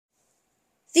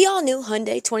The all-new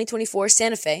Hyundai 2024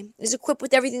 Santa Fe is equipped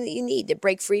with everything that you need to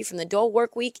break free from the dull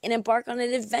work week and embark on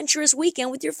an adventurous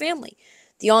weekend with your family.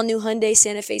 The all-new Hyundai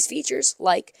Santa Fe's features,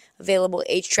 like available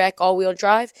H-Track all-wheel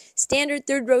drive, standard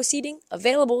third-row seating,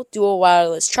 available dual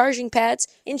wireless charging pads,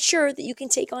 ensure that you can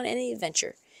take on any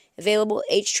adventure. Available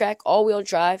H-Track all-wheel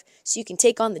drive so you can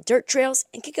take on the dirt trails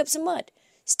and kick up some mud.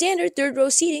 Standard third-row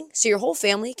seating so your whole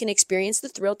family can experience the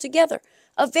thrill together.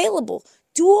 Available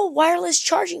dual wireless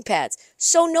charging pads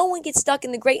so no one gets stuck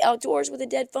in the great outdoors with a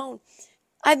dead phone.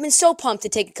 I've been so pumped to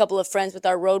take a couple of friends with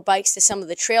our road bikes to some of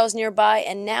the trails nearby,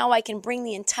 and now I can bring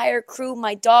the entire crew,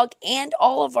 my dog, and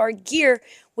all of our gear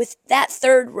with that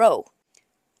third row.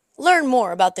 Learn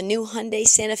more about the new Hyundai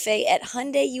Santa Fe at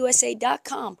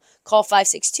HyundaiUSA.com. Call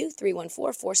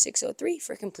 562-314-4603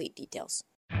 for complete details.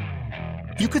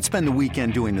 You could spend the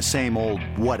weekend doing the same old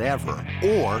whatever,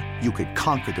 or you could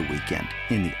conquer the weekend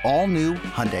in the all-new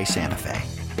Hyundai Santa Fe.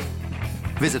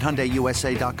 Visit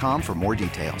HyundaiUSA.com for more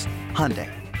details. Hyundai,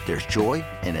 there's joy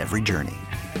in every journey.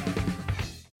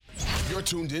 You're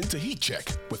tuned in to Heat Check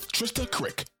with Trista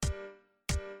Crick.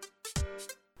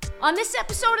 On this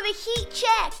episode of the Heat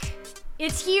Check,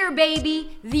 it's here,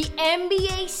 baby. The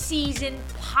NBA season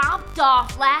popped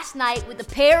off last night with a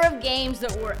pair of games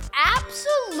that were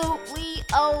absolutely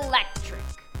electric.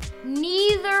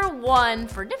 Neither one,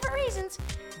 for different reasons,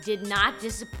 did not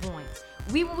disappoint.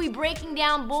 We will be breaking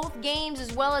down both games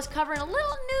as well as covering a little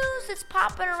news that's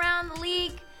popping around the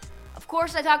league. Of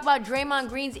course, I talk about Draymond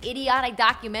Green's idiotic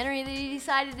documentary that he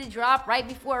decided to drop right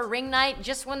before a ring night,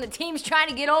 just when the team's trying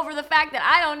to get over the fact that,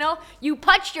 I don't know, you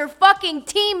punched your fucking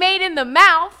teammate in the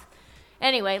mouth.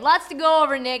 Anyway, lots to go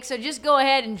over, Nick, so just go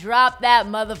ahead and drop that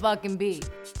motherfucking beat.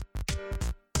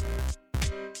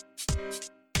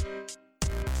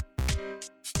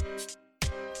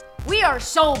 We are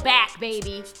so back,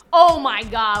 baby. Oh my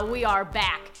God, we are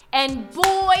back. And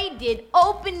boy, did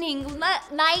opening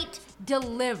night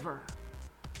deliver.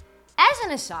 As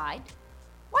an aside,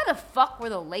 why the fuck were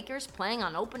the Lakers playing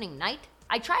on opening night?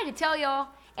 I tried to tell y'all,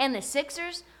 and the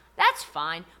Sixers, that's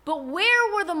fine, but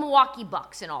where were the Milwaukee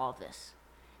Bucks in all of this?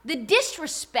 The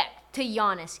disrespect to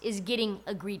Giannis is getting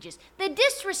egregious. The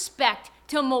disrespect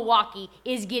to Milwaukee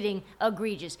is getting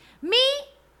egregious. Me,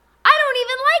 I don't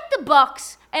even like the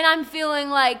Bucks, and I'm feeling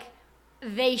like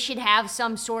they should have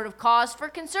some sort of cause for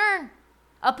concern.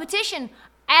 A petition.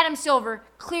 Adam Silver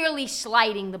clearly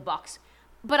slighting the Bucks.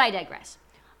 But I digress.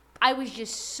 I was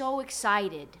just so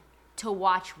excited to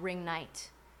watch ring night.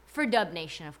 For Dub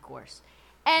Nation, of course.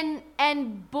 And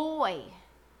boy,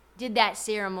 did that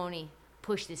ceremony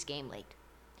push this game late.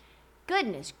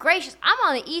 Goodness gracious. I'm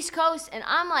on the East Coast, and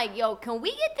I'm like, yo, can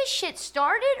we get this shit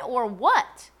started or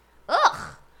what?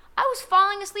 Ugh. I was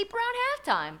falling asleep around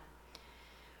halftime.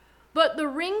 But the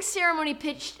ring ceremony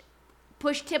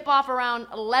pushed tip-off around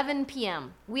 11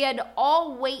 p.m. We had to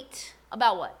all wait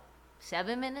about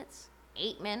 7 minutes?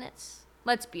 8 minutes?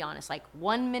 Let's be honest,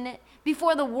 1 minute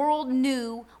before the world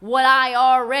knew what I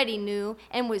already knew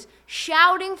and was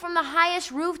shouting from the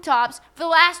highest rooftops for the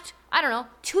last,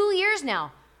 2 years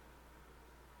now.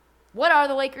 What are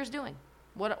the Lakers doing?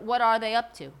 What are they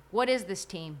up to? What is this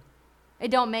team?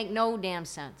 It don't make no damn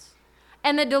sense.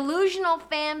 And the delusional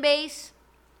fan base,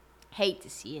 hate to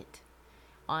see it,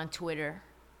 on Twitter,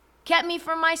 kept me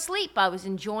from my sleep. I was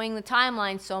enjoying the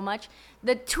timeline so much.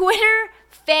 The Twitter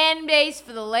fan base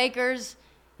for the Lakers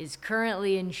is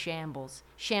currently in shambles.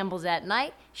 Shambles at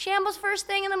night, shambles first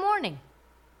thing in the morning.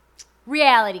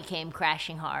 Reality came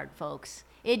crashing hard, folks.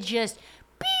 It just,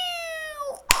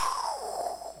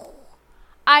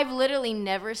 I've literally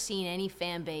never seen any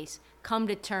fan base come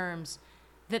to terms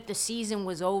that the season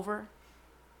was over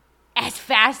as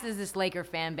fast as this Laker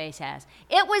fan base has.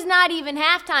 It was not even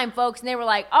halftime, folks, and they were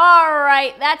like, all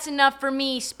right, that's enough for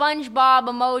me. SpongeBob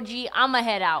emoji, I'ma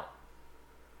head out.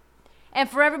 And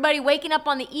for everybody waking up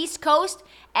on the East Coast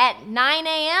at 9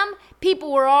 a.m.,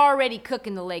 people were already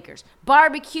cooking the Lakers.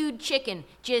 Barbecued chicken,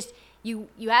 just you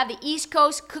have the East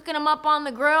Coast cooking them up on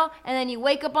the grill, and then you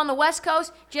wake up on the West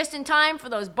Coast just in time for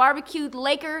those barbecued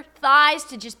Laker thighs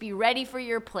to just be ready for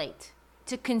your plate,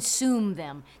 to consume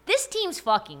them. This team's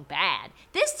fucking bad.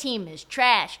 This team is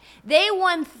trash. They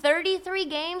won 33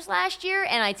 games last year,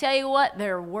 and I tell you what,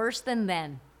 they're worse than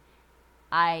then.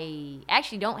 I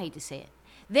actually don't hate to say it.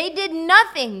 They did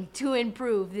nothing to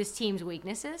improve this team's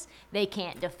weaknesses. They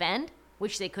can't defend,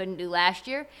 which they couldn't do last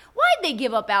year. Why'd they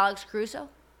give up Alex Caruso?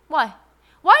 Why?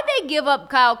 Why'd they give up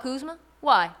Kyle Kuzma?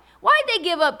 Why? Why'd they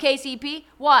give up KCP?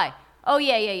 Why? Oh,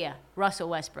 yeah. Russell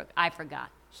Westbrook. I forgot.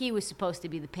 He was supposed to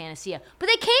be the panacea. But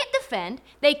they can't defend.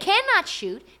 They cannot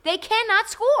shoot. They cannot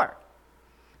score.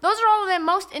 Those are all of the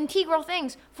most integral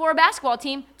things for a basketball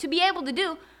team to be able to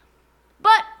do.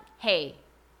 But, hey,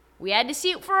 we had to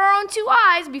see it for our own two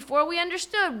eyes before we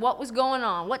understood what was going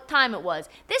on, what time it was.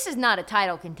 This is not a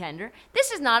title contender.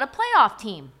 This is not a playoff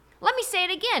team. Let me say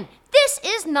it again. This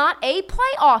is not a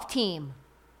playoff team.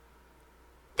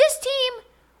 This team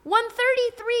won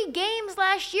 33 games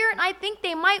last year, and I think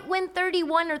they might win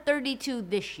 31 or 32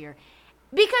 this year.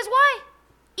 Because why?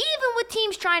 Even with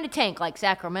teams trying to tank like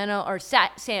Sacramento or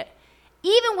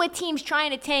even with teams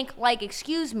trying to tank like,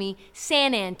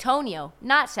 San Antonio,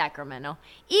 not Sacramento.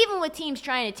 Even with teams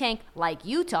trying to tank like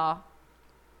Utah,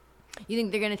 you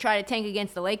think they're going to try to tank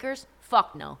against the Lakers?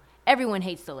 Fuck no. Everyone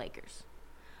hates the Lakers.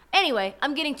 Anyway,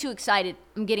 I'm getting too excited.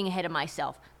 I'm getting ahead of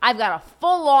myself. I've got a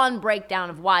full-on breakdown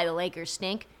of why the Lakers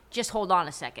stink. Just hold on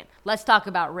a second. Let's talk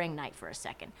about ring night for a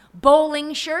second.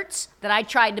 Bowling shirts that I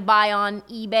tried to buy on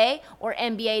eBay or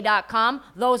NBA.com,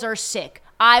 those are sick.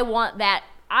 I want that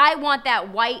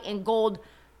white and gold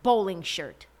bowling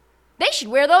shirt. They should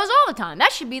wear those all the time.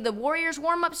 That should be the Warriors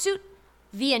warm-up suit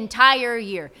the entire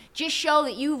year. Just show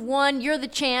that you've won, you're the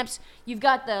champs. You've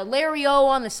got the Larry O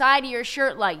on the side of your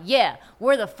shirt like, yeah,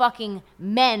 we're the fucking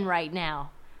men right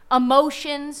now.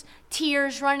 Emotions,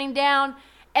 tears running down.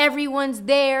 Everyone's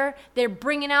there. They're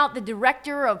bringing out the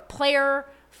director of player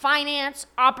finance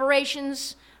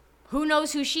operations. Who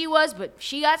knows who she was, but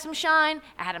she got some shine.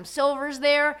 Adam Silver's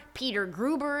there. Peter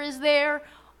Gruber is there.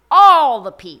 All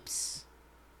the peeps.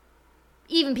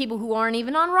 Even people who aren't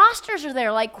even on rosters are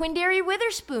there, like Quindary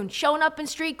Witherspoon, showing up in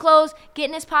street clothes,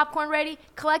 getting his popcorn ready,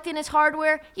 collecting his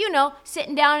hardware,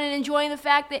 sitting down and enjoying the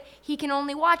fact that he can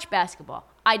only watch basketball.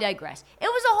 I digress. It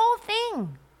was a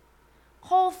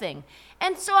whole thing.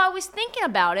 And so I was thinking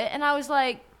about it, and I was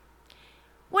like,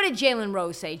 what did Jalen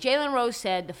Rose say? Jalen Rose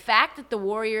said the fact that the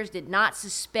Warriors did not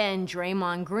suspend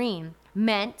Draymond Green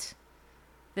meant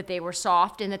that they were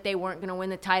soft and that they weren't going to win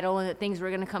the title and that things were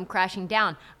going to come crashing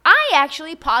down. I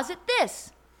actually posit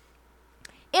this.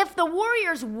 If the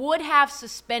Warriors would have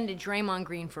suspended Draymond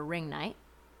Green for ring night,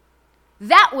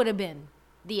 that would have been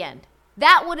the end.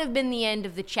 That would have been the end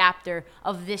of the chapter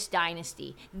of this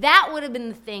dynasty. That would have been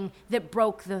the thing that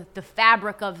broke the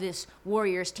fabric of this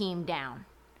Warriors team down.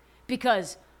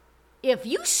 Because if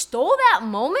you stole that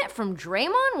moment from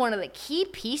Draymond, one of the key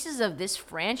pieces of this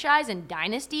franchise and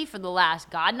dynasty for the last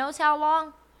God knows how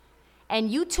long, and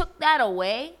you took that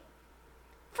away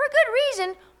for a good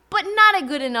reason, but not a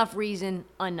good enough reason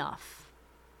enough,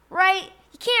 right?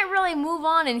 You can't really move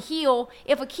on and heal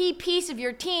if a key piece of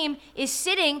your team is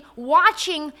sitting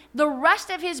watching the rest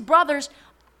of his brothers,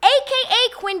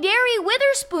 a.k.a. Quindary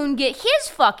Witherspoon, get his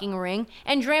fucking ring,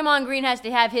 and Draymond Green has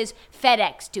to have his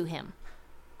FedEx to him.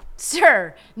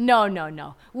 Sir,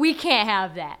 no. We can't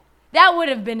have that. That would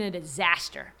have been a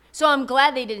disaster. So I'm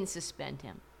glad they didn't suspend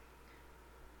him.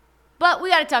 But we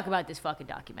got to talk about this fucking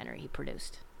documentary he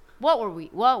produced. What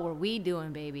were we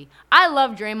doing, baby? I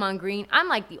love Draymond Green. I'm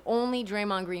like the only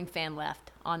Draymond Green fan left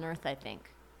on earth, I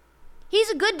think. He's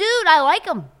a good dude. I like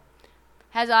him.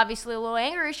 Has obviously a little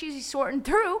anger issues he's sorting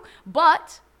through,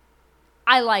 but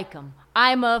I like him.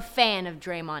 I'm a fan of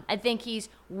Draymond. I think he's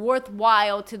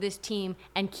worthwhile to this team,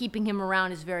 and keeping him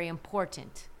around is very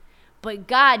important. But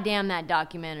goddamn, that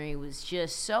documentary was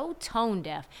just so tone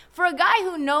deaf. For a guy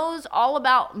who knows all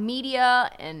about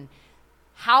media and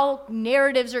how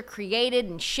narratives are created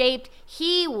and shaped,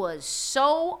 he was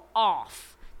so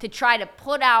off to try to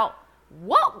put out,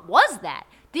 what was that?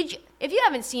 If you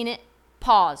haven't seen it,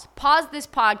 pause this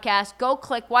podcast, go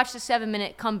click, watch the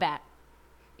 7-minute, come back.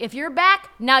 If you're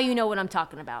back, now you know what I'm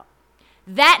talking about.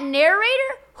 That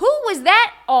narrator, who was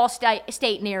that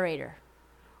all-state narrator?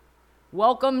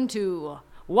 Welcome to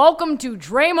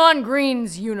Draymond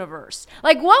Green's universe.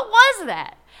 Like, what was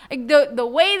that? Like the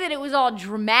way that it was all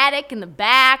dramatic in the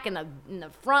back and the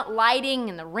front lighting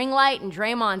and the ring light and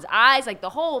Draymond's eyes, like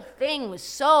the whole thing was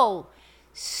so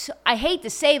I hate to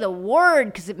say the word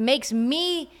because it makes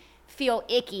me feel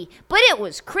icky, but it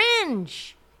was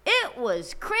cringe. It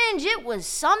was cringe. It was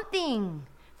something.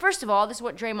 First of all, this is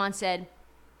what Draymond said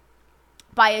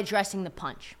by addressing the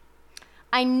punch.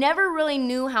 I never really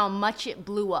knew how much it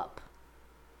blew up.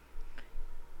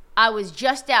 I was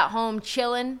just at home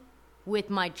chilling with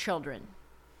my children.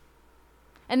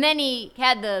 And then he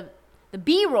had the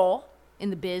B-roll in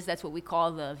the biz. That's what we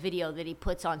call the video that he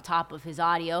puts on top of his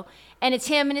audio. And it's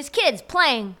him and his kids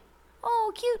playing.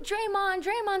 Oh, cute Draymond.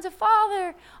 Draymond's a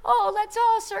father. Oh, let's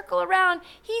all circle around.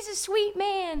 He's a sweet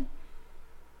man.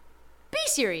 Be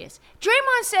serious.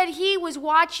 Draymond said he was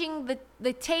watching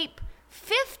the tape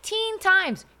 15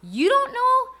 times. You don't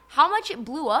know how much it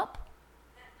blew up?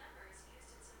 That number is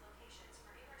used in some locations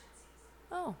for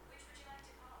emergencies. Oh. Which would you like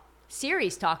to call?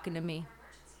 Siri's talking to me.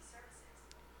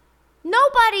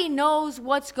 Nobody knows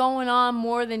what's going on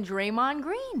more than Draymond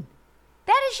Green.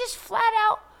 That is just flat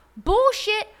out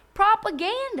bullshit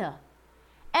propaganda.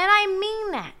 And I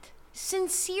mean that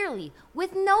sincerely,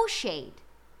 with no shade.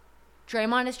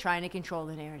 Draymond is trying to control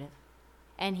the narrative,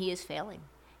 and he is failing.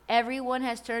 Everyone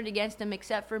has turned against him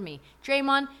except for me.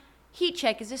 Draymond, Heat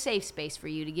Check is a safe space for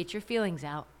you to get your feelings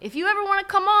out. If you ever want to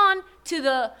come on to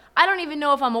the, I don't even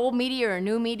know if I'm old media or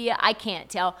new media, I can't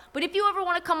tell. But if you ever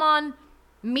want to come on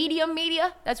medium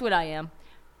media, that's what I am.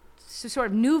 So sort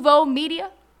of nouveau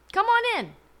media, come on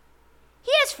in.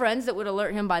 He has friends that would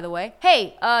alert him, by the way.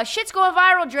 Hey, shit's going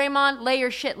viral, Draymond. Lay your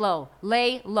shit low.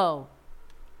 Lay low.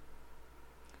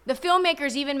 The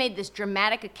filmmakers even made this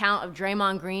dramatic account of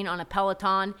Draymond Green on a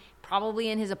Peloton, probably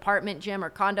in his apartment gym or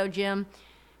condo gym,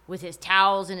 with his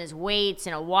towels and his weights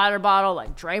and a water bottle,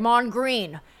 like, Draymond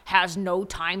Green has no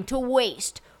time to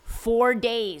waste. 4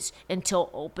 days until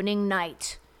opening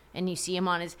night. And you see him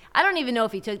on his, I don't even know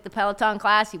if he took the Peloton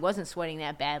class. He wasn't sweating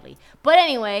that badly. But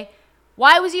anyway,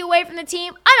 why was he away from the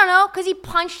team? I don't know, because he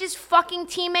punched his fucking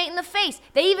teammate in the face.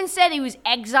 They even said he was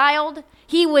exiled.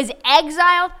 He was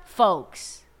exiled?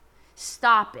 Folks,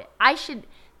 stop it.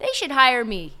 They should hire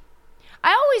me.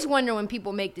 I always wonder when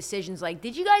people make decisions like,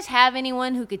 did you guys have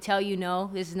anyone who could tell you no,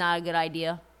 this is not a good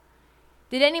idea?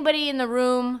 Did anybody in the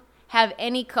room have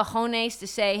any cojones to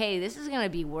say, hey, this is going to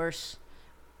be worse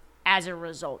as a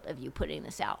result of you putting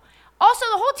this out? Also,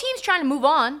 the whole team's trying to move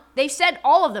on. They've said,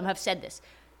 all of them have said this.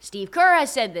 Steve Kerr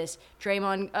has said this.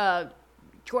 Jordan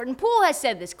Poole has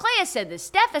said this. Clay has said this.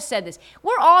 Steph has said this.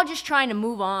 We're all just trying to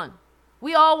move on.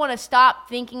 We all want to stop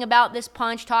thinking about this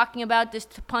punch, talking about this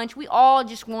punch. We all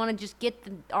just want to just get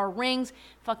our rings,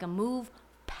 fucking move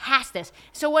past this.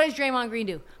 So what does Draymond Green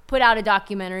do? Put out a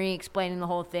documentary explaining the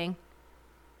whole thing.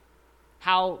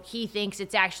 How he thinks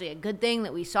it's actually a good thing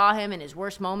that we saw him in his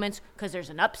worst moments because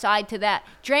there's an upside to that.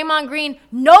 Draymond Green,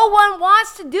 no one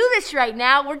wants to do this right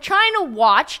now. We're trying to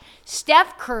watch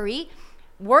Steph Curry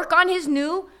work on his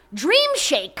new Dream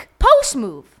Shake post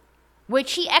move,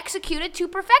 which he executed to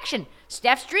perfection.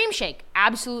 Steph's Dream Shake,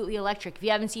 absolutely electric. If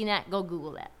you haven't seen that, go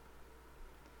Google that.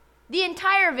 The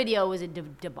entire video was a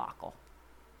debacle.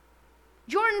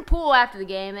 Jordan Poole, after the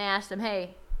game, they asked him,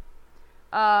 hey,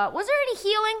 was there any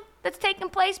healing that's taken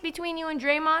place between you and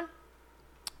Draymond?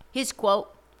 His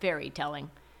quote, very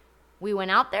telling. We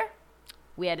went out there.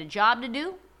 We had a job to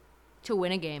do to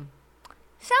win a game.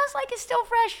 Sounds like it's still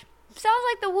fresh. Sounds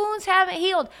like the wounds haven't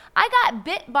healed. I got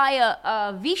bit by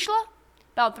a Vizsla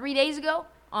about 3 days ago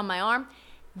on my arm.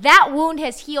 That wound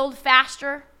has healed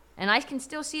faster, and I can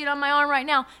still see it on my arm right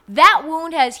now. That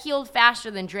wound has healed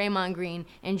faster than Draymond Green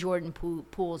and Jordan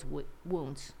Poole's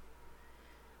wounds.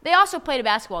 They also played a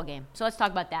basketball game, so let's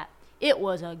talk about that. It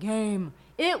was a game.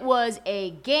 It was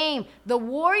a game. The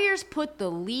Warriors put the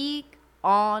league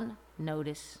on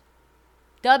notice.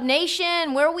 Dub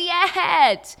Nation, where we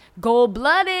at?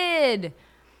 Gold-blooded.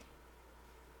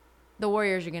 The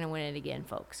Warriors are going to win it again,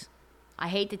 folks. I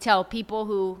hate to tell people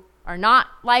who are not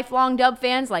lifelong Dub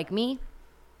fans like me,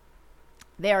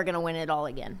 they are going to win it all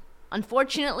again.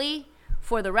 Unfortunately,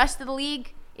 for the rest of the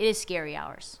league, it is scary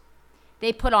hours.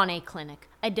 They put on a clinic,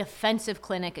 a defensive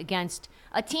clinic against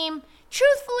a team,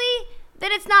 truthfully,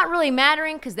 that it's not really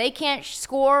mattering because they can't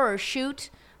score or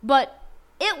shoot, but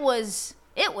it was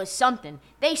something.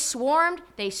 They swarmed,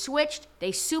 they switched,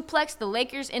 they suplexed the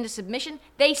Lakers into submission.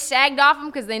 They sagged off them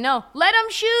because they know, let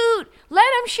them shoot,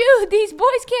 these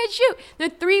boys can't shoot. They're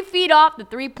 3 feet off the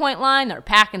three-point line, they're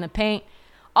packing the paint.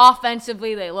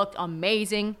 Offensively, they looked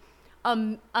amazing.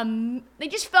 They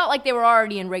just felt like they were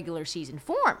already in regular season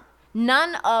form.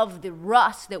 None of the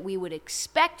rust that we would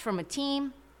expect from a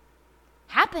team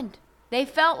happened. They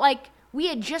felt like we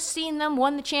had just seen them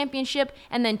won the championship,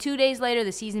 and then 2 days later,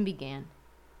 the season began.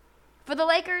 For the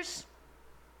Lakers,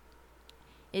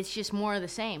 it's just more of the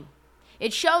same.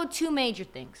 It showed 2 major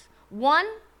things. One,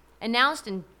 announced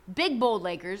in big bold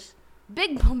letters,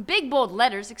 that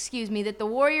the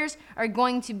Warriors are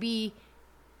going to be,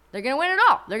 they're going to win it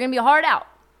all. They're going to be a hard out.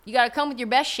 You got to come with your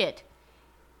best shit.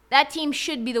 That team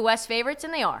should be the West favorites,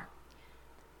 and they are.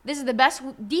 This is the best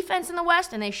defense in the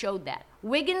West, and they showed that.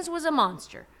 Wiggins was a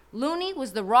monster. Looney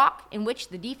was the rock in which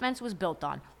the defense was built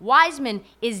on. Wiseman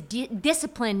is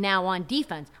disciplined now on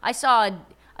defense. I saw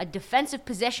a defensive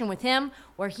possession with him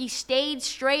where he stayed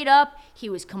straight up. He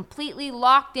was completely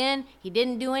locked in. He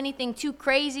didn't do anything too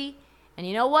crazy. And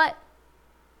you know what?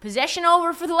 Possession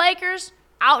over for the Lakers.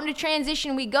 Out into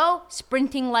transition we go,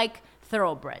 sprinting like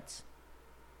thoroughbreds.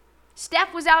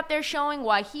 Steph was out there showing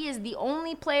why he is the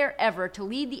only player ever to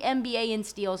lead the NBA in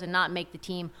steals and not make the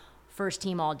team first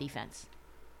team all defense.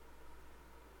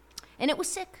 And it was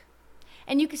sick.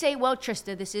 And you could say, well,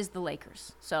 Trista, this is the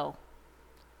Lakers. So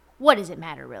what does it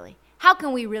matter, really? How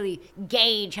can we really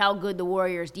gauge how good the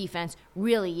Warriors' defense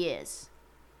really is?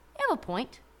 You have a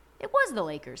point. It was the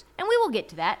Lakers. And we will get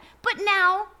to that. But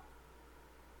now,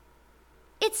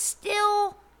 it's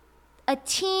still a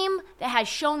team that has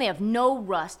shown they have no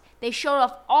rust. They showed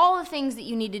off all the things that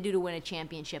you need to do to win a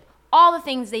championship. All the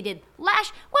things they did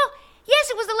well, yes,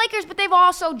 it was the Lakers, but they've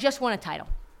also just won a title.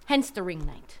 Hence the ring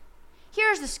night.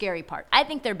 Here's the scary part. I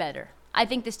think they're better. I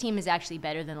think this team is actually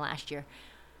better than last year.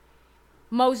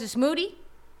 Moses Moody,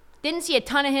 didn't see a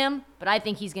ton of him, but I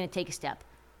think he's going to take a step.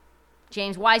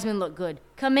 James Wiseman looked good.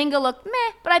 Kuminga looked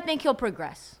meh, but I think he'll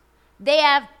progress. They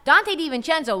have Dante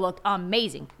DiVincenzo looked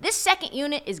amazing. This second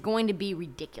unit is going to be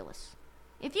ridiculous.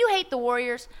 If you hate the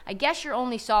Warriors, I guess your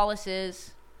only solace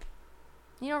is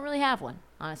you don't really have one,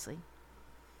 honestly.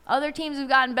 Other teams have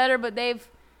gotten better, but they're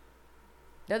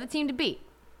the team to beat.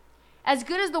 As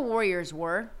good as the Warriors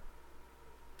were,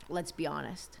 let's be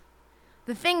honest,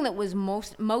 the thing that was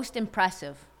most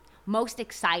impressive, most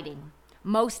exciting,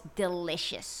 most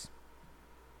delicious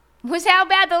was how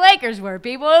bad the Lakers were,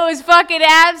 people. It was fucking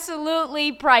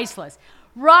absolutely priceless.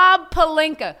 Rob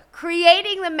Pelinka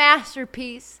creating the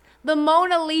masterpiece, the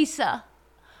Mona Lisa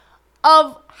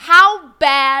of how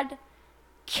bad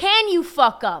can you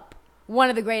fuck up one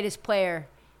of the greatest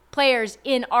players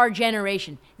in our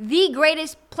generation. The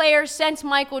greatest player since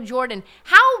Michael Jordan.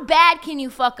 How bad can you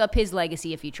fuck up his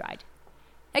legacy if you tried?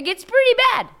 Like, it's pretty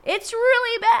bad. It's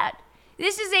really bad.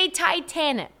 This is a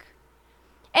Titanic.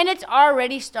 And it's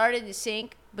already started to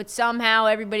sink, but somehow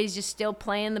everybody's just still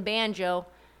playing the banjo.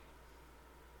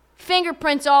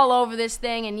 Fingerprints all over this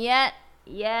thing, and yet,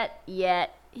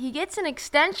 he gets an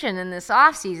extension in this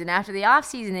offseason after the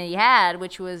offseason that he had,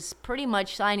 which was pretty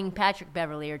much signing Patrick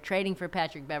Beverley or trading for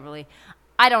Patrick Beverley.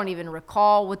 I don't even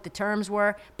recall what the terms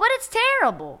were, but it's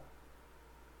terrible.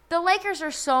 The Lakers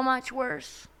are so much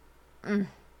worse. And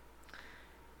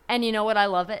you know what? I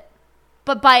love it.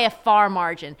 But by a far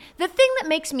margin. The thing that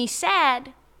makes me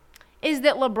sad is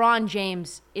that LeBron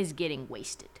James is getting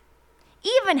wasted.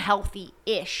 Even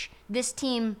healthy-ish, this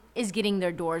team is getting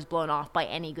their doors blown off by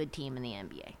any good team in the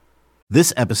NBA.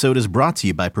 This episode is brought to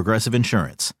you by Progressive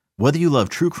Insurance. Whether you love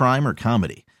true crime or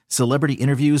comedy, celebrity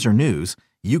interviews or news,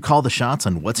 you call the shots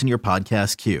on what's in your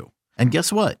podcast queue. And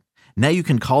guess what? Now you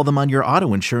can call them on your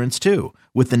auto insurance too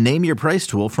with the Name Your Price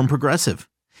tool from Progressive.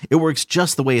 It works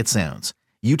just the way it sounds.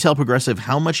 You tell Progressive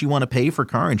how much you want to pay for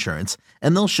car insurance,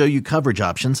 and they'll show you coverage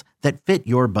options that fit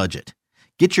your budget.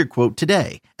 Get your quote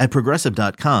today at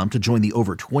Progressive.com to join the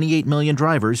over 28 million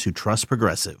drivers who trust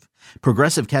Progressive.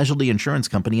 Progressive Casualty Insurance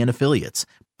Company and Affiliates.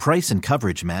 Price and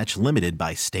coverage match limited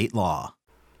by state law.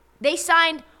 They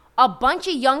signed a bunch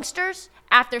of youngsters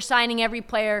after signing every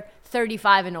player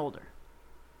 35 and older.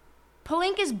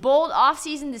 Pelinka's bold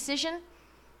offseason decision,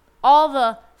 all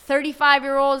the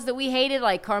 35-year-olds that we hated,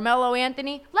 like Carmelo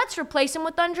Anthony, let's replace them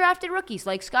with undrafted rookies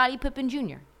like Scottie Pippen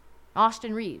Jr.,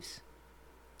 Austin Reeves.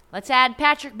 Let's add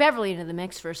Patrick Beverley into the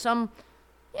mix for some,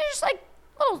 just like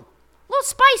little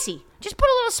spicy. Just put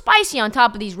a little spicy on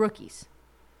top of these rookies.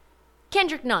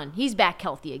 Kendrick Nunn, he's back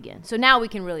healthy again. So now we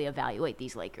can really evaluate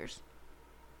these Lakers.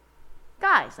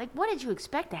 Guys, like, what did you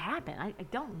expect to happen? I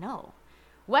don't know.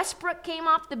 Westbrook came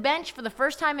off the bench for the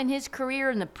first time in his career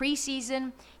in the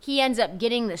preseason. He ends up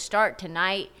getting the start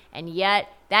tonight, and yet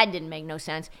that didn't make no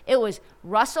sense. It was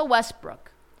Russell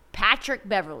Westbrook, Patrick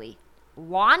Beverley,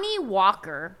 Lonnie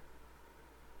Walker,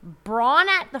 Braun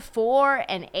at the 4,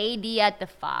 and AD at the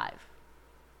 5.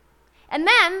 And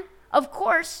then, of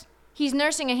course, he's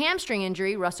nursing a hamstring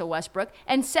injury, Russell Westbrook,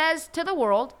 and says to the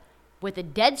world, with a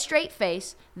dead straight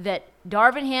face, that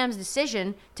Darvin Ham's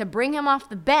decision to bring him off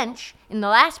the bench in the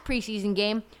last preseason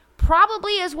game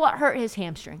probably is what hurt his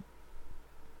hamstring.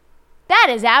 That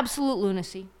is absolute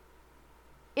lunacy.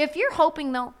 If you're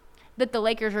hoping, though, that the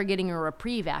Lakers are getting a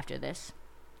reprieve after this,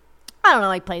 I don't know,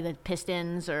 like play the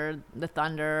Pistons or the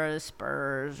Thunder or the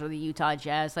Spurs or the Utah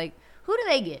Jazz, like, who do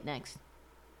they get next?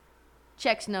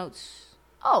 Checks notes.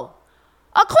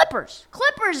 Clippers.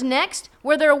 Clippers next,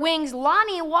 where their wings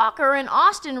Lonnie Walker and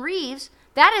Austin Reeves,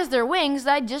 that is their wings.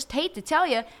 I just hate to tell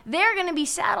you, they're going to be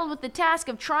saddled with the task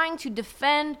of trying to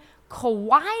defend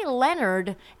Kawhi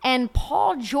Leonard and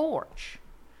Paul George.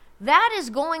 That is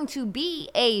going to be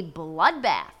a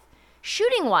bloodbath.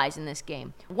 Shooting-wise in this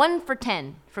game, 1 for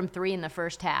 10 from 3 in the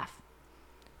first half.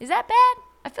 Is that bad?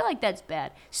 I feel like that's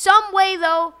bad. Some way,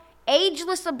 though,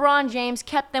 ageless LeBron James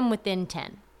kept them within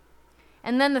 10.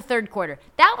 And then the third quarter.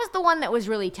 That was the one that was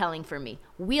really telling for me.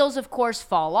 Wheels, of course,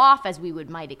 fall off, as we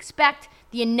might expect.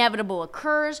 The inevitable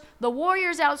occurs. The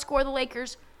Warriors outscore the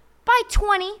Lakers by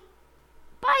 20.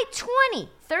 by 20,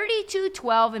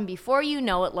 32-12, and before you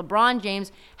know it, LeBron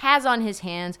James has on his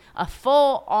hands a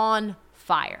full-on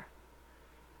fire.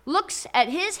 Looks at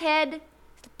his head,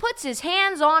 puts his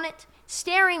hands on it,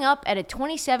 staring up at a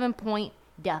 27-point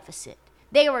deficit.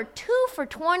 They were 2 for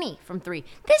 20 from 3.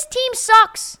 This team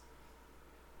sucks.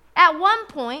 At one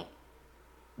point,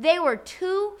 they were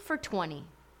 2 for 20.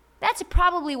 That's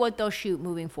probably what they'll shoot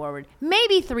moving forward.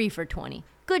 Maybe 3 for 20.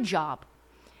 Good job.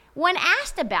 When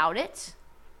asked about it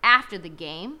after the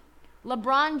game,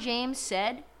 LeBron James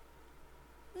said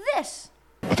this.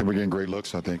 I think we're getting great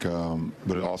looks, I think,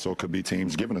 but it also could be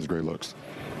teams giving us great looks.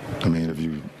 I mean, if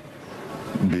you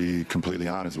be completely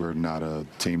honest, we're not a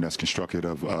team that's constructed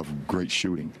of great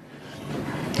shooting.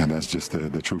 And that's just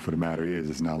the truth of the matter is.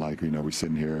 It's not like, we're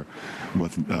sitting here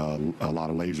with a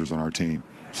lot of lasers on our team.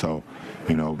 So,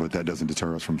 but that doesn't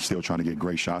deter us from still trying to get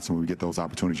great shots. And when we get those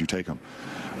opportunities, you take them.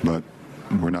 But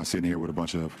we're not sitting here with a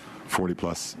bunch of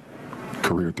 40-plus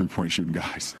career three-point shooting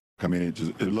guys. I mean, it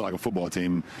looked like a football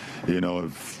team, if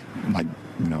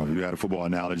you had a football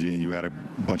analogy and you had a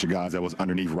bunch of guys that was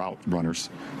underneath route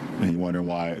runners, and you're wondering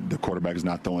why the quarterback is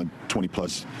not throwing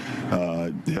 20-plus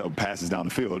passes down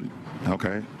the field.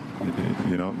 Okay,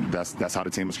 that's how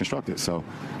the team was constructed. So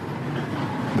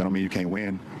that don't mean you can't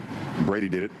win. Brady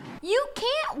did it. You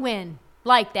can't win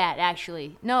like that,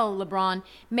 actually. No, LeBron.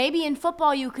 Maybe in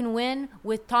football you can win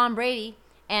with Tom Brady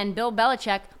and Bill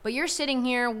Belichick, but you're sitting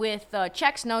here with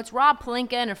checks notes, Rob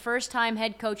Pelinka, and a first-time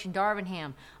head coach in Darvin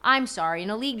Ham. I'm sorry, in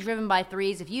a league driven by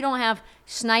threes, if you don't have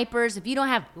snipers, if you don't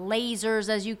have lasers,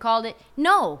 as you called it,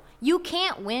 no, you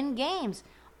can't win games.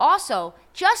 Also,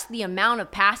 just the amount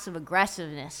of passive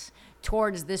aggressiveness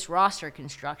towards this roster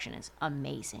construction is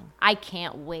amazing. I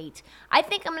can't wait. I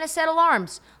think I'm going to set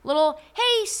alarms. Little,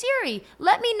 hey, Siri,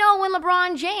 let me know when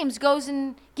LeBron James goes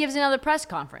and gives another press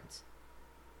conference.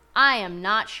 I am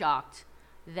not shocked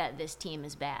that this team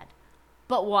is bad.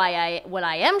 But what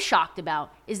I am shocked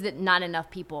about is that not enough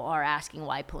people are asking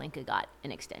why Pelinka got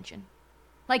an extension.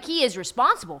 Like he is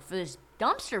responsible for this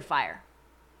dumpster fire.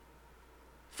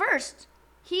 First,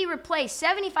 he replaced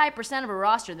 75% of a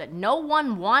roster that no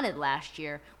one wanted last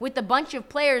year with a bunch of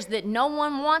players that no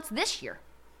one wants this year.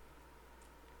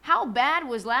 How bad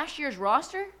was last year's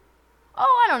roster?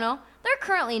 Oh, I don't know. There are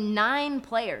currently 9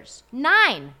 players.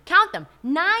 9. Count them.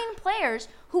 9 players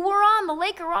who were on the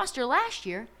Laker roster last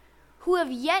year who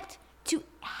have yet to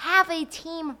have a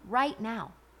team right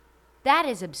now. That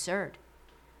is absurd.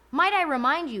 Might I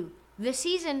remind you, the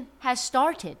season has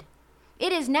started.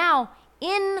 It is now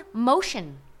in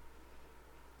motion.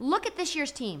 Look at this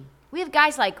year's team. We have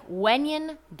guys like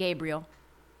Wenyen Gabriel,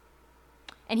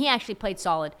 and he actually played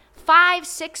solid.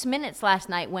 5-6 minutes last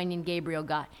night Wenyen Gabriel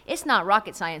got. It's not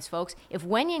rocket science, folks. If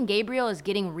Wenyen Gabriel is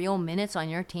getting real minutes on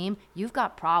your team, you've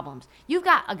got problems. You've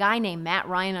got a guy named Matt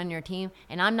Ryan on your team,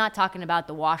 and I'm not talking about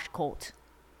the washed Colt.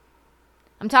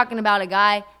 I'm talking about a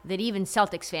guy that even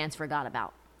Celtics fans forgot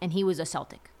about, and he was a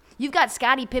Celtic. You've got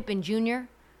Scottie Pippen Jr.,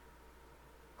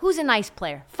 who's a nice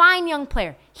player, fine young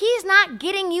player. He's not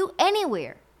getting you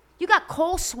anywhere. You got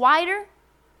Cole Swider.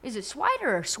 Is it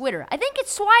Swider or Switter? I think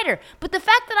it's Swider. But the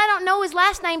fact that I don't know his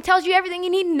last name tells you everything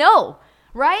you need to know,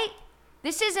 right?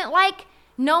 This isn't like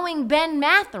knowing Ben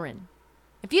Mathurin.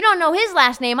 If you don't know his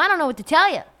last name, I don't know what to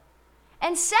tell you.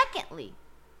 And secondly,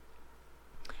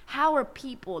 how are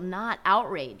people not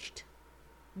outraged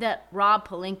that Rob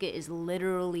Pelinka is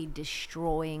literally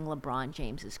destroying LeBron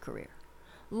James's career?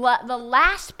 The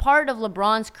last part of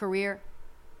LeBron's career,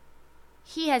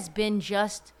 he has been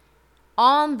just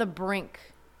on the brink.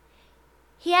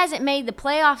 He hasn't made the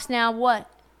playoffs now,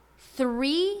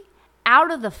 3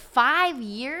 out of the 5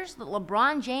 years that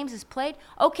LeBron James has played?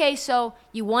 Okay, so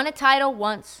you won a title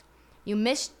once. You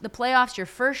missed the playoffs your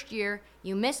first year.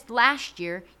 You missed last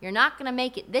year. You're not going to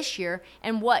make it this year.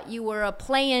 And you were a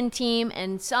play-in team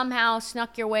and somehow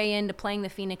snuck your way into playing the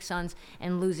Phoenix Suns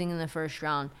and losing in the first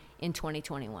round in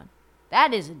 2021.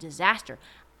 That is a disaster.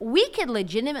 We could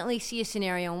legitimately see a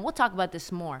scenario, and we'll talk about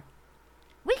this more.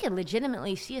 We could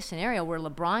legitimately see a scenario where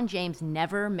LeBron James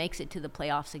never makes it to the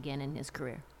playoffs again in his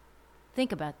career.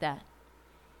 Think about that.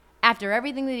 After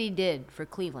everything that he did for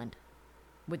Cleveland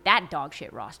with that dog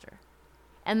shit roster,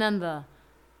 and then the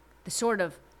sort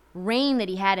of reign that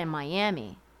he had in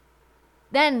Miami,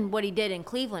 then what he did in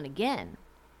Cleveland again,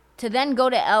 to then go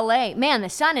to L.A. Man, the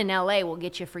sun in L.A. will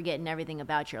get you forgetting everything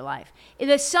about your life.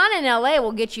 The sun in L.A.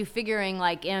 will get you figuring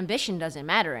like ambition doesn't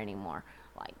matter anymore.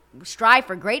 Like strive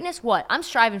for greatness? What? I'm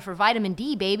striving for vitamin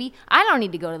D, baby. I don't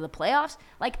need to go to the playoffs.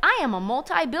 Like I am a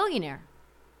multi-billionaire.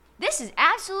 This is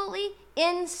absolutely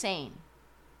insane.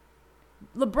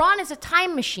 LeBron is a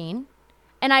time machine,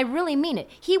 and I really mean it.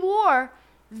 He wore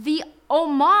the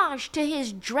homage to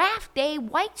his draft day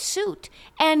white suit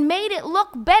and made it look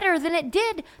better than it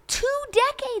did 2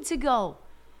 decades ago.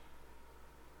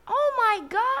 Oh my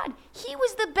God, he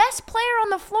was the best player on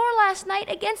the floor last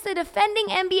night against the defending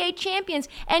NBA champions,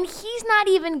 and he's not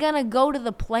even going to go to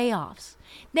the playoffs.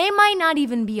 They might not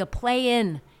even be a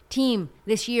play-in team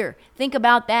this year. Think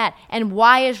about that. And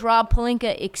why is Rob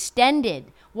Pelinka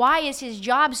extended? Why is his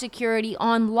job security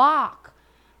on lock?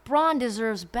 Bron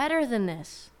deserves better than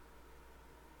this.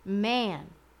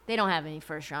 Man, they don't have any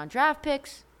first-round draft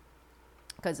picks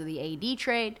because of the AD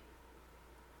trade.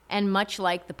 And much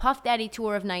like the Puff Daddy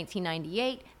Tour of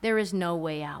 1998, there is no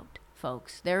way out,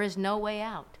 folks. There is no way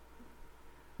out.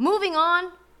 Moving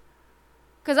on,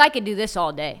 because I could do this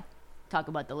all day, talk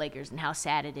about the Lakers and how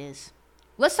sad it is.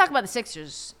 Let's talk about the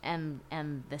Sixers and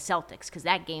the Celtics, because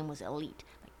that game was elite.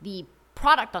 Like, the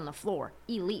product on the floor,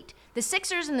 elite. The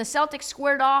Sixers and the Celtics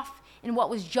squared off in what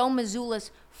was Joe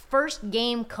Mazzulla's first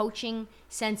game coaching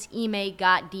since Ime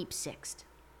got deep sixed.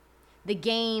 The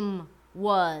game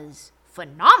was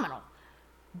phenomenal.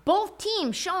 Both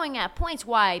teams showing at points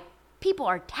why people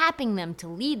are tapping them to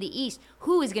lead the East.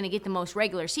 Who is going to get the most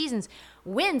regular seasons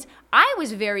wins? I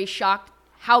was very shocked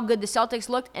how good the Celtics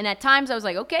looked, and at times I was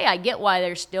like, okay, I get why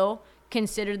they're still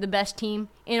considered the best team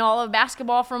in all of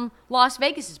basketball from Las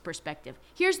Vegas's perspective.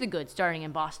 Here's the good, starting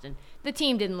in Boston. The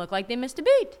team didn't look like they missed a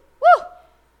beat. Woo!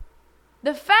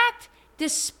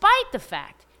 Despite the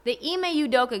fact that Ime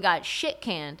Udoka got shit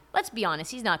canned, let's be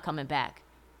honest, he's not coming back.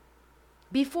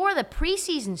 Before the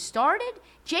preseason started,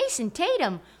 Jason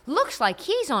Tatum looks like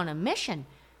he's on a mission,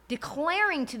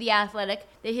 declaring to The Athletic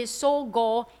that his sole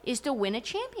goal is to win a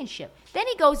championship. Then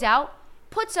he goes out,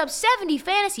 puts up 70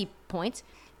 fantasy points,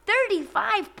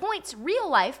 35 points real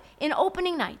life in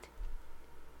opening night.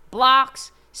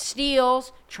 Blocks,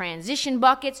 steals, transition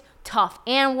buckets, tough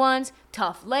and ones,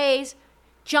 tough lays,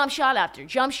 jump shot after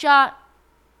jump shot.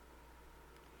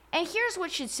 And here's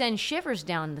what should send shivers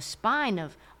down the spine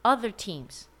of other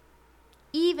teams.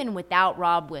 Even without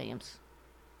Rob Williams,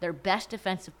 their best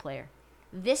defensive player,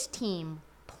 this team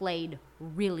played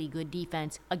really good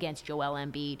defense against Joel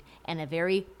Embiid and a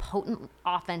very potent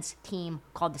offense team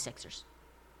called the Sixers.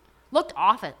 Looked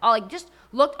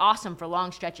awesome for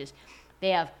long stretches. They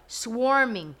have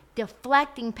swarming,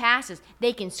 deflecting passes.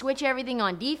 They can switch everything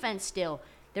on defense still.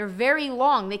 They're very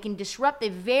long. They can disrupt a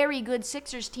very good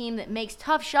Sixers team that makes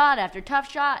tough shot after tough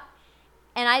shot.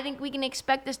 And I think we can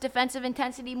expect this defensive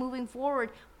intensity moving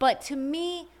forward. But to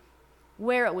me,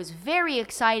 where it was very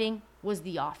exciting was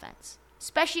the offense,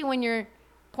 especially when your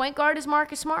point guard is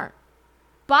Marcus Smart.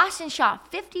 Boston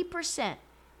shot 50%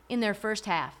 in their first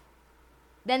half,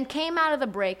 then came out of the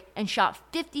break and shot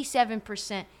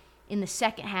 57% in the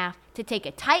second half to take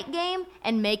a tight game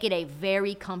and make it a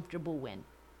very comfortable win.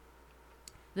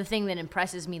 The thing that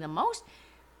impresses me the most,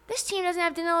 this team doesn't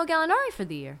have Danilo Gallinari for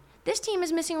the year. This team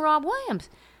is missing Rob Williams.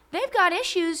 They've got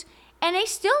issues, and they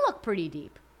still look pretty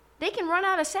deep. They can run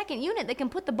out a second unit that can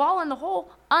put the ball in the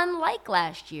hole, unlike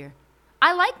last year.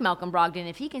 I like Malcolm Brogdon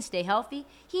if he can stay healthy.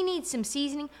 He needs some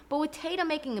seasoning, but with Tatum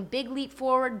making a big leap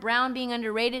forward, Brown being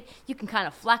underrated, you can kind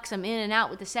of flex him in and out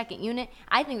with the second unit.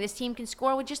 I think this team can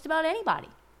score with just about anybody.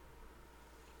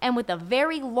 And with a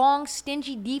very long,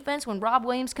 stingy defense when Rob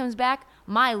Williams comes back,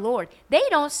 my Lord, they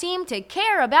don't seem to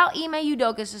care about Ime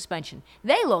Udoka's suspension.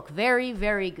 They look very,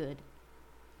 very good.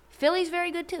 Philly's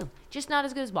very good too, just not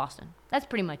as good as Boston. That's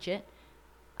pretty much it.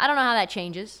 I don't know how that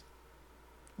changes.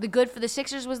 The good for the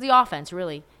Sixers was the offense,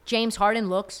 really. James Harden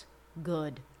looks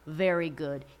good, very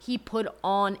good. He put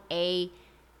on a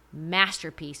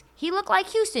masterpiece. He looked like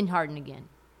Houston Harden again.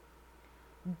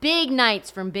 Big nights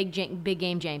from Big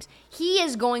Game James. He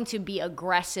is going to be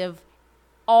aggressive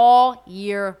all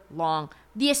year long.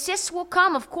 The assists will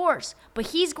come, of course, but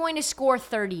he's going to score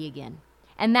 30 again.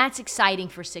 And that's exciting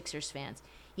for Sixers fans.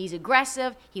 He's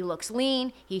aggressive. He looks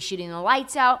lean. He's shooting the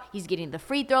lights out. He's getting the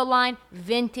free throw line.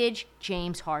 Vintage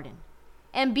James Harden.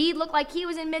 Embiid looked like he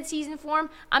was in midseason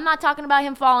form. I'm not talking about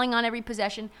him falling on every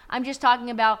possession. I'm just talking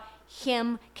about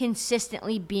him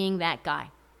consistently being that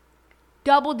guy.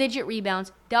 Double-digit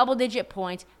rebounds, double-digit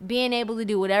points, being able to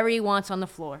do whatever he wants on the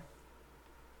floor.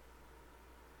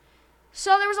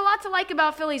 So there was a lot to like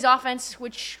about Philly's offense,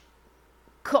 which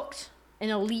cooked an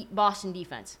elite Boston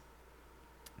defense.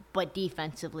 But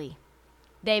defensively,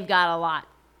 they've got a lot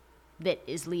that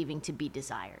is leaving to be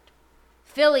desired.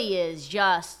 Philly is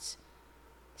just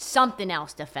something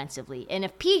else defensively. And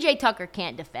if PJ Tucker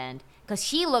can't defend,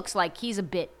 because he looks like he's a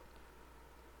bit,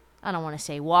 I don't want to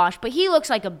say washed, but he looks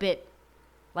like a bit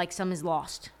like some is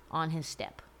lost on his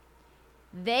step.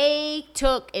 They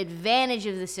took advantage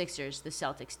of the Sixers, the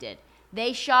Celtics did.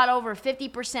 They shot over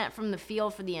 50% from the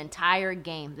field for the entire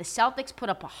game. The Celtics put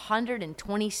up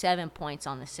 127 points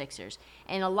on the Sixers.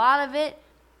 And a lot of it,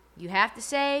 you have to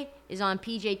say, is on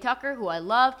PJ Tucker, who I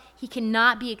love. He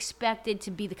cannot be expected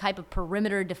to be the type of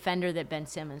perimeter defender that Ben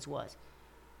Simmons was.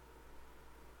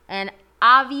 And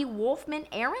Avi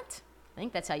Wolfman-Arent, I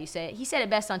think that's how you say it. He said it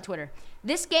best on Twitter.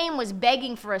 This game was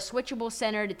begging for a switchable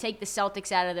center to take the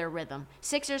Celtics out of their rhythm.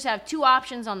 Sixers have 2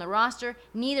 options on the roster.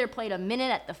 Neither played a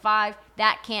minute at the 5.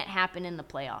 That can't happen in the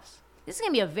playoffs. This is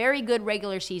going to be a very good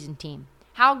regular season team.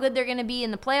 How good they're going to be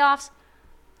in the playoffs,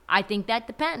 I think that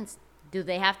depends. Do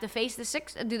they have to face the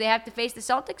Celtics? Do they have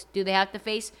to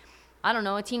face, I don't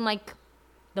know, a team like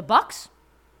the Bucks?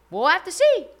 We'll have to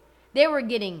see. They were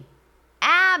getting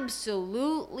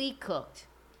absolutely cooked.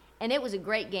 And it was a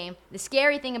great game. The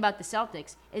scary thing about the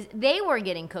Celtics is they were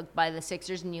getting cooked by the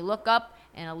Sixers, and you look up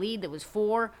and a lead that was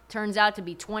 4 turns out to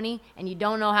be 20, and you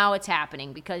don't know how it's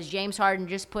happening because James Harden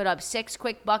just put up 6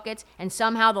 quick buckets, and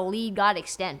somehow the lead got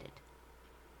extended.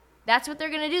 That's what they're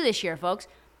going to do this year, folks.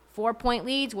 4-point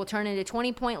leads will turn into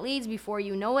 20-point leads before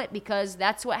you know it, because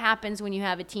that's what happens when you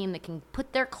have a team that can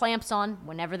put their clamps on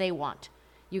whenever they want.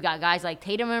 You got guys like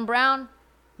Tatum and Brown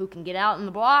who can get out in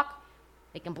the block.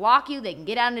 They can block you. They can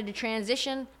get out into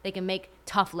transition. They can make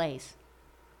tough lays.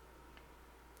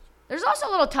 There's also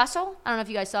a little tussle. I don't know if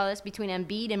you guys saw this between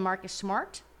Embiid and Marcus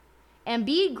Smart.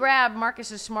 Embiid grabbed Marcus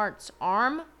Smart's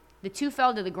arm. The two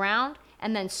fell to the ground.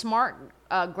 And then Smart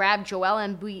grabbed Joel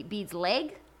Embiid's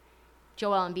leg.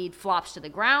 Joel Embiid flops to the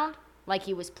ground like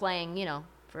he was playing,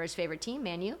 for his favorite team,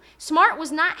 Man U. Smart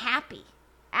was not happy.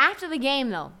 After the game,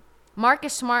 though,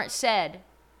 Marcus Smart said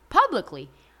publicly,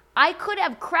 I could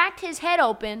have cracked his head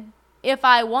open if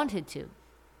I wanted to.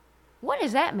 What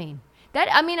does that mean?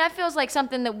 That feels like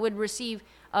something that would receive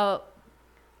a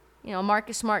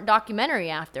Marcus Smart documentary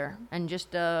after and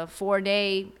just a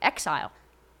 4-day exile.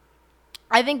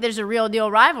 I think there's a real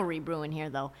deal rivalry brewing here,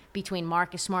 though, between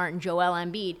Marcus Smart and Joel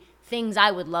Embiid. Things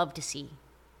I would love to see.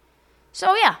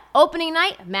 So, yeah, opening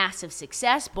night, massive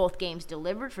success. Both games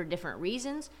delivered for different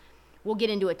reasons. We'll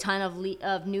get into a ton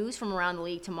of news from around the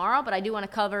league tomorrow, but I do want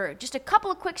to cover just a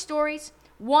couple of quick stories.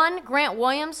 One, Grant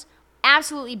Williams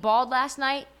absolutely balled last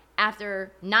night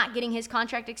after not getting his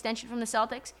contract extension from the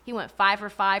Celtics. He went 5 for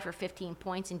 5 for 15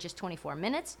 points in just 24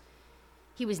 minutes.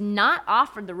 He was not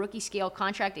offered the rookie scale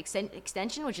contract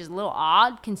extension, which is a little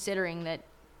odd considering that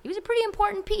he was a pretty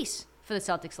important piece for the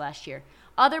Celtics last year.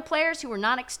 Other players who were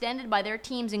not extended by their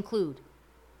teams include,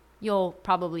 you'll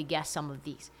probably guess some of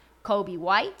these, Kobe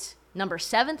White, number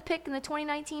 7th pick in the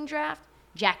 2019 draft.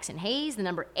 Jackson Hayes, the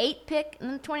number 8 pick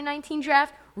in the 2019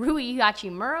 draft. Rui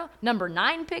Hachimura, number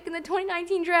 9 pick in the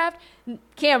 2019 draft.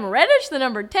 Cam Reddish, the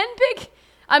number 10 pick.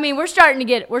 We're starting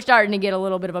to get a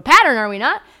little bit of a pattern, are we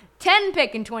not? 10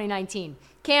 pick in 2019.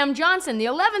 Cam Johnson, the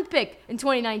 11th pick in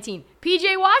 2019.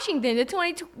 PJ Washington, the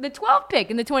 12th pick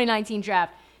in the 2019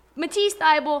 draft. Matisse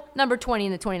Thybulle, number 20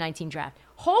 in the 2019 draft.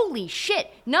 Holy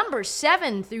shit, number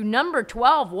 7 through number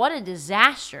 12, what a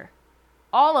disaster.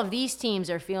 All of these teams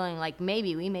are feeling like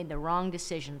maybe we made the wrong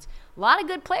decisions. A lot of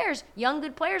good players, young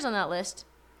good players on that list.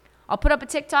 I'll put up a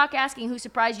TikTok asking who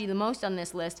surprised you the most on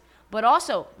this list. But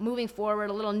also, moving forward,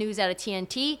 a little news out of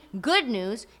TNT. Good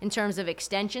news in terms of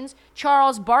extensions.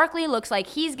 Charles Barkley looks like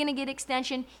he's going to get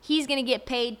extension. He's going to get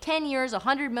paid 10 years,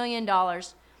 $100 million.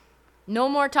 No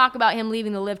more talk about him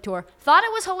leaving the LIV Tour. Thought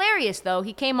it was hilarious, though.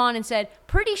 He came on and said,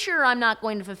 pretty sure I'm not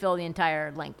going to fulfill the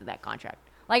entire length of that contract.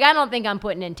 I don't think I'm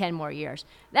putting in 10 more years.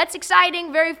 That's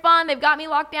exciting, very fun. They've got me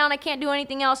locked down. I can't do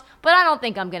anything else, but I don't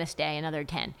think I'm going to stay another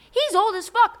 10. He's old as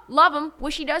fuck. Love him.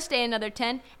 Wish he does stay another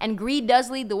 10. And greed does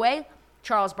lead the way.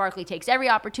 Charles Barkley takes every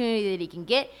opportunity that he can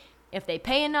get if they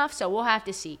pay enough, so we'll have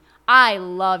to see. I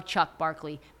love Chuck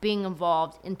Barkley being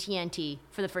involved in TNT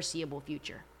for the foreseeable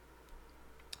future.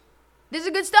 This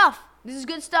is good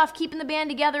stuff. Keeping the band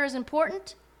together is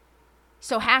important.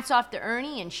 So hats off to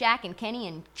Ernie and Shaq and Kenny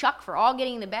and Chuck for all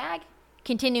getting the bag,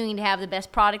 continuing to have the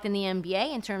best product in the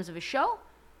NBA in terms of a show.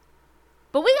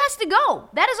 But we got to go.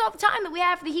 That is all the time that we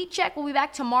have for the Heat Check. We'll be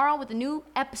back tomorrow with a new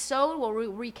episode. We'll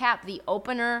recap the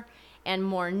opener and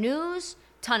more news,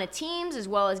 ton of teams, as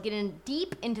well as getting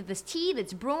deep into this tea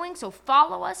that's brewing. So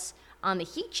follow us on the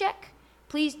Heat Check.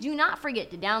 Please do not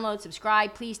forget to download,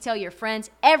 subscribe. Please tell your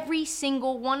friends, every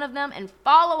single one of them, and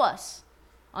follow us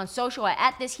on social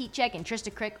at ThisHeatCheck and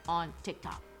Trista Crick on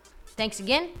TikTok. Thanks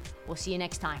again. We'll see you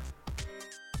next time.